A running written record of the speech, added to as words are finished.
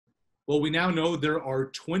Well, we now know there are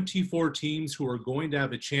 24 teams who are going to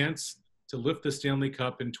have a chance to lift the Stanley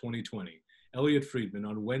Cup in 2020. Elliotte Friedman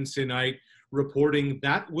on Wednesday night reporting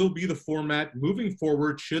that will be the format moving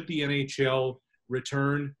forward should the NHL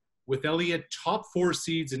return, with Elliotte top 4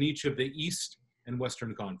 seeds in each of the East and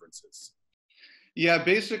Western conferences. Yeah,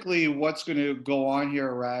 basically what's going to go on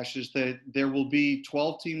here, Arash, is that there will be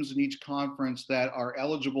 12 teams in each conference that are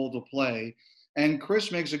eligible to play. And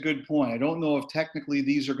Chris makes a good point. I don't know if technically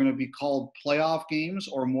these are going to be called playoff games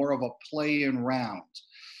or more of a play-in round.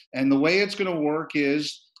 And the way it's going to work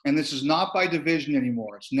is, and this is not by division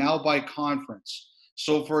anymore, it's now by conference.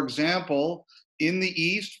 So, for example, in the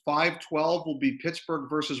East, 5-12 will be Pittsburgh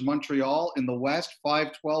versus Montreal. In the West,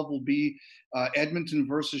 5-12 will be Edmonton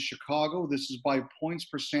versus Chicago. This is by points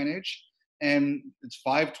percentage. And it's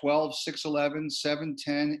 5-12, 6-11,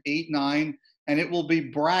 7-10, 8-9, and it will be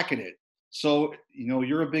bracketed. So, you know,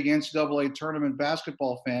 you're a big NCAA tournament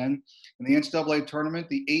basketball fan. In the NCAA tournament,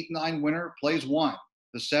 the 8-9 winner plays 1.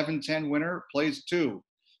 The 7-10 winner plays 2.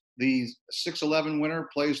 The 6-11 winner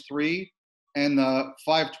plays 3. And the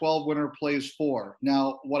 5-12 winner plays 4.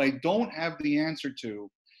 Now, what I don't have the answer to,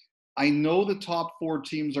 I know the top 4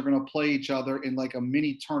 teams are going to play each other in like a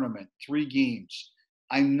mini tournament, 3 games.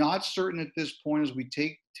 I'm not certain at this point as we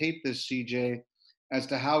tape this, CJ, as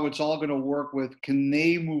to how it's all going to work with, can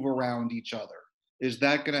they move around each other? Is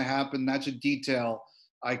that going to happen? That's a detail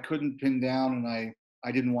I couldn't pin down, and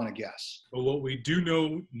I didn't want to guess. But what we do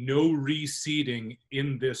know, no reseeding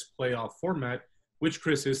in this playoff format, which,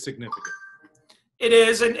 Chris, is significant. It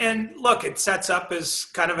is, and look, it sets up as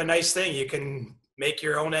kind of a nice thing. You can make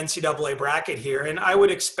your own NCAA bracket here, and I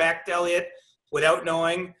would expect, Elliotte, without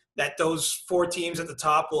knowing, that those 4 teams at the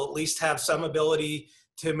top will at least have some ability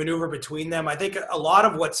to maneuver between them. I think a lot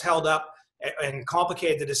of what's held up and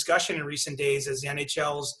complicated the discussion in recent days as the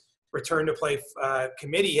NHL's return to play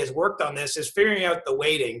committee has worked on this is figuring out the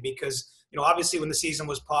weighting, because, you know, obviously when the season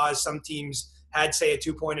was paused, some teams had, say, a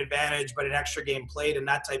 2-point advantage, but an extra game played and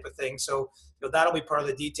that type of thing. So, you know, that'll be part of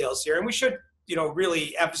the details here. And we should, you know,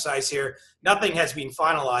 really emphasize here, nothing has been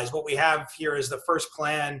finalized. What we have here is the first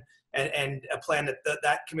plan and a plan that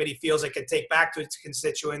that committee feels it can take back to its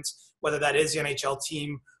constituents, whether that is the NHL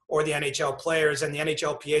team or the NHL players. And the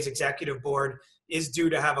NHLPA's executive board is due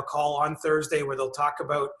to have a call on Thursday where they'll talk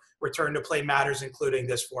about return to play matters, including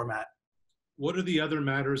this format. What are the other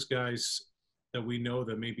matters, guys, that we know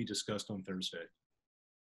that may be discussed on Thursday?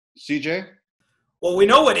 CJ? Well, we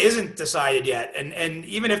know what isn't decided yet. And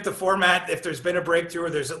even if the format, if there's been a breakthrough or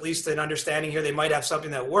there's at least an understanding here, they might have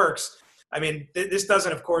something that works. I mean, this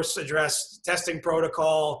doesn't, of course, address testing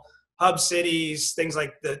protocol, hub cities, things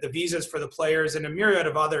like the visas for the players, and a myriad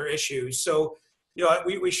of other issues. So, you know,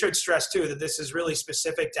 we should stress, too, that this is really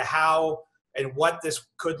specific to how and what this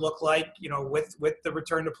could look like, you know, with the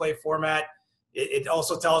return to play format. It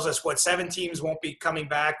also tells us what 7 teams won't be coming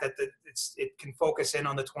back, that it can focus in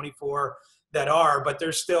on the 24 that are, but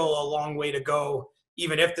there's still a long way to go,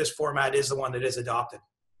 even if this format is the one that is adopted.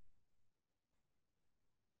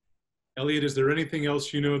 Elliotte, is there anything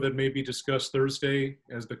else you know that may be discussed Thursday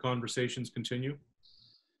as the conversations continue?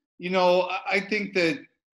 You know, I think that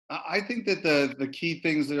the key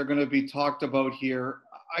things that are going to be talked about here,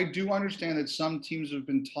 I do understand that some teams have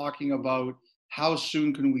been talking about how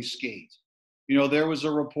soon can we skate. You know, there was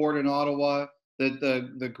a report in Ottawa that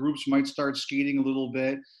the groups might start skating a little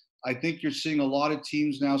bit. I think you're seeing a lot of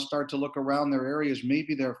teams now start to look around their areas.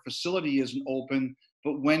 Maybe their facility isn't open,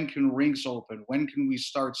 but when can rinks open? When can we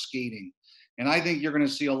start skating? And I think you're going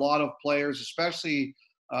to see a lot of players, especially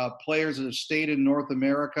players that have stayed in North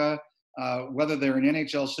America, whether they're in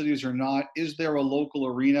NHL cities or not. Is there a local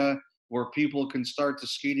arena where people can start to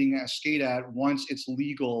skate at once it's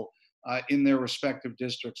legal in their respective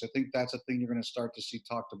districts? I think that's a thing you're going to start to see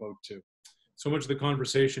talked about too. So much of the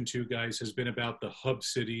conversation, too, guys, has been about the hub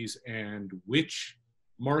cities and which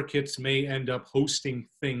markets may end up hosting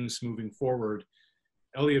things moving forward.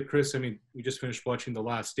 Elliotte, Chris, I mean, we just finished watching The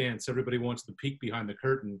Last Dance. Everybody wants the peek behind the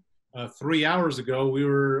curtain. 3 hours ago,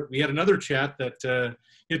 we had another chat that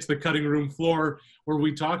hits the cutting room floor where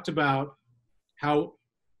we talked about how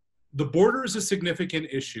the border is a significant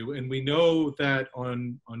issue, and we know that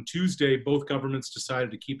on Tuesday, both governments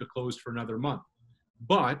decided to keep it closed for another month.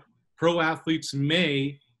 But pro athletes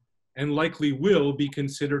may and likely will be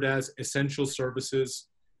considered as essential services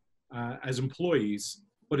as employees,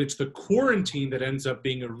 but it's the quarantine that ends up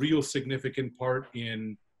being a real significant part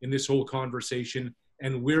in this whole conversation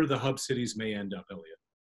and where the hub cities may end up, Elliotte.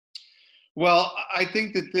 Well, I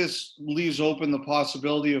think that this leaves open the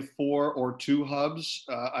possibility of 4 or 2 hubs.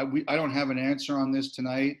 I don't have an answer on this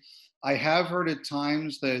tonight. I have heard at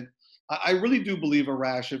times that I really do believe,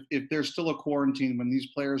 Arash, if there's still a quarantine when these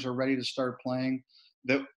players are ready to start playing,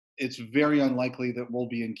 that it's very unlikely that we'll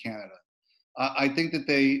be in Canada. I think that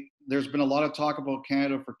there's been a lot of talk about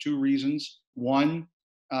Canada for two reasons. One,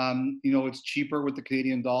 it's cheaper with the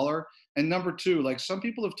Canadian dollar. And number two, like some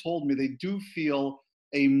people have told me, they do feel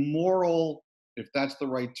a moral, if that's the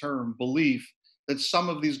right term, belief that some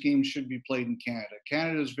of these games should be played in Canada.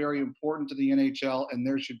 Canada is very important to the NHL, and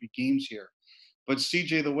there should be games here. But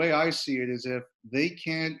CJ, the way I see it is if they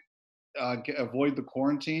can't avoid the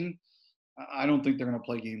quarantine, I don't think they're going to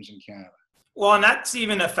play games in Canada. Well, and that's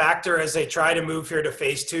even a factor as they try to move here to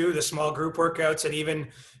phase 2, the small group workouts, and even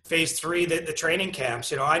phase 3, the training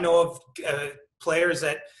camps. I know of players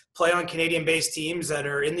that play on Canadian-based teams that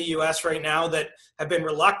are in the U.S. right now that have been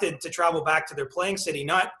reluctant to travel back to their playing city,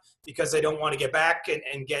 not because they don't want to get back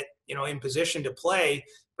and get, in position to play,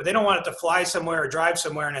 but they don't want it to fly somewhere or drive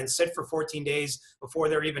somewhere and then sit for 14 days before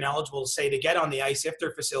they're even eligible, say, to get on the ice if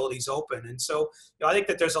their facility's open. And so I think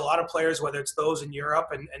that there's a lot of players, whether it's those in Europe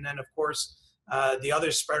and then, of course, the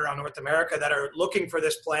others spread around North America that are looking for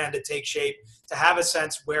this plan to take shape, to have a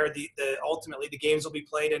sense where ultimately the games will be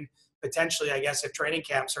played, and potentially, I guess, if training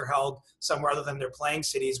camps are held somewhere other than their playing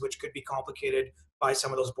cities, which could be complicated by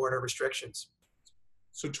some of those border restrictions.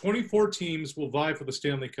 So 24 teams will vie for the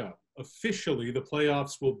Stanley Cup. Officially, the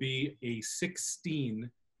playoffs will be a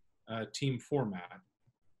 16-team format.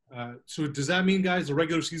 So does that mean, guys, the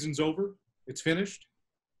regular season's over? It's finished?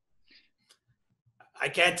 I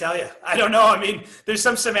can't tell you. I don't know. I mean, there's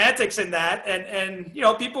some semantics in that. And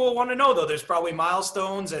people will want to know, though. There's probably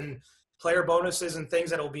milestones and player bonuses and things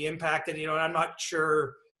that will be impacted. And I'm not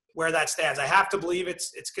sure where that stands. I have to believe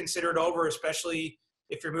it's considered over, especially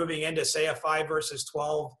if you're moving into, say, a 5 versus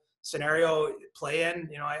 12 scenario play-in.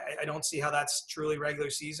 I don't see how that's truly regular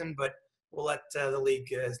season, but we'll let the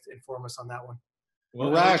league inform us on that one.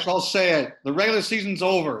 Well, Rash, I'll say it. The regular season's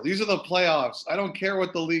over. These are the playoffs. I don't care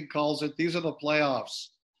what the league calls it. These are the playoffs.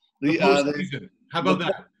 The postseason. How about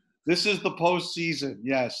that? This is the postseason.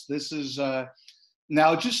 Yes, this is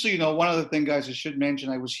now, just so you know, one other thing, guys, I should mention,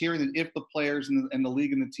 I was hearing that if the players and the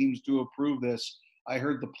league and the teams do approve this, I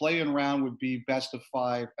heard the play-in round would be best of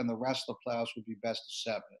 5 and the rest of the playoffs would be best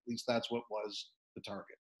of 7. At least that's what was the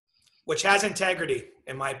target. Which has integrity,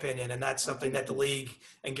 in my opinion, and that's something that the league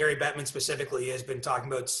and Gary Bettman specifically has been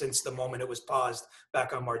talking about since the moment it was paused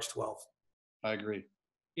back on March 12th. I agree.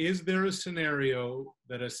 Is there a scenario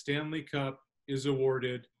that a Stanley Cup is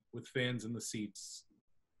awarded with fans in the seats?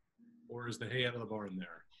 Or is the hay out of the barn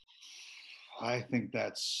there? I think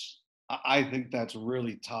that's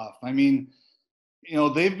really tough. I mean,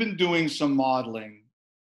 they've been doing some modeling.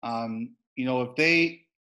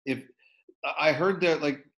 If I heard that,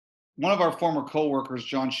 like, one of our former coworkers,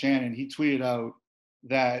 John Shannon, he tweeted out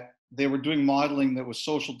that they were doing modeling that was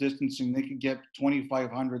social distancing. They could get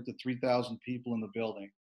 2,500 to 3,000 people in the building.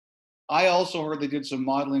 I also heard they did some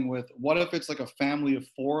modeling with, what if it's like a family of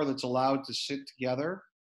 4 that's allowed to sit together,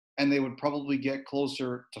 and they would probably get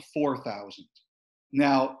closer to 4,000.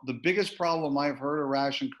 Now, the biggest problem I've heard,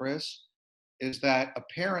 Arash and Chris, is that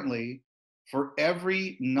apparently for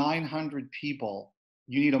every 900 people,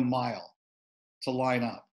 you need a mile to line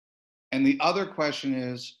up. And the other question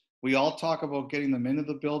is, we all talk about getting them into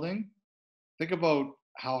the building. Think about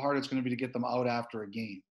how hard it's going to be to get them out after a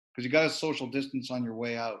game, because you got to social distance on your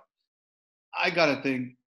way out. I got to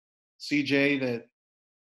think, CJ, that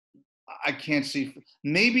I can't see.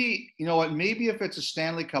 Maybe, maybe if it's a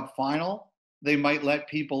Stanley Cup final, they might let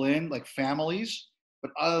people in, like families.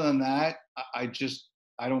 But other than that, I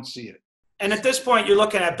don't see it. And at this point, you're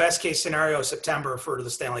looking at best case scenario September for the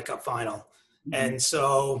Stanley Cup final. Mm-hmm. And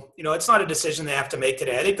so, it's not a decision they have to make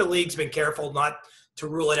today. I think the league's been careful not to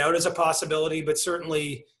rule it out as a possibility, but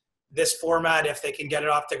certainly this format, if they can get it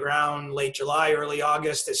off the ground late July, early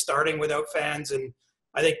August, is starting without fans. And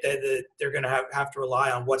I think that they're going to have to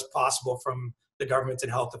rely on what's possible from the government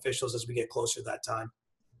and health officials as we get closer to that time.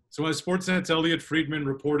 So as Sportsnet's Elliotte Friedman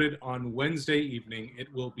reported on Wednesday evening,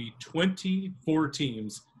 it will be 24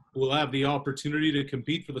 teams who will have the opportunity to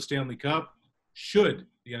compete for the Stanley Cup should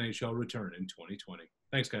the NHL return in 2020.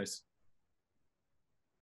 Thanks, guys.